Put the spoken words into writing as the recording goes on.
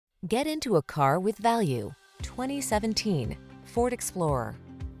Get into a car with value. 2017 Ford Explorer.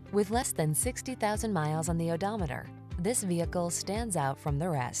 With less than 60,000 miles on the odometer, this vehicle stands out from the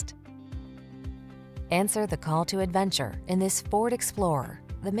rest. Answer the call to adventure in this Ford Explorer,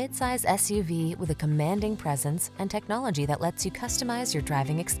 the midsize SUV with a commanding presence and technology that lets you customize your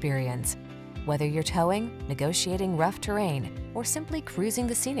driving experience. Whether you're towing, negotiating rough terrain, or simply cruising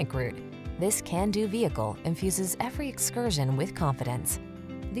the scenic route, this can-do vehicle infuses every excursion with confidence.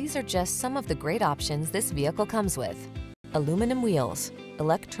 These are just some of the great options this vehicle comes with: aluminum wheels,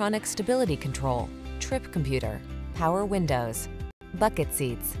 electronic stability control, trip computer, power windows, bucket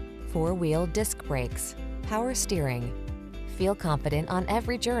seats, four-wheel disc brakes, power steering. Feel confident on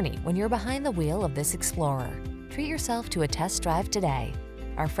every journey when you're behind the wheel of this Explorer. Treat yourself to a test drive today.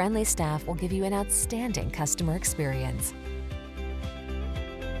 Our friendly staff will give you an outstanding customer experience.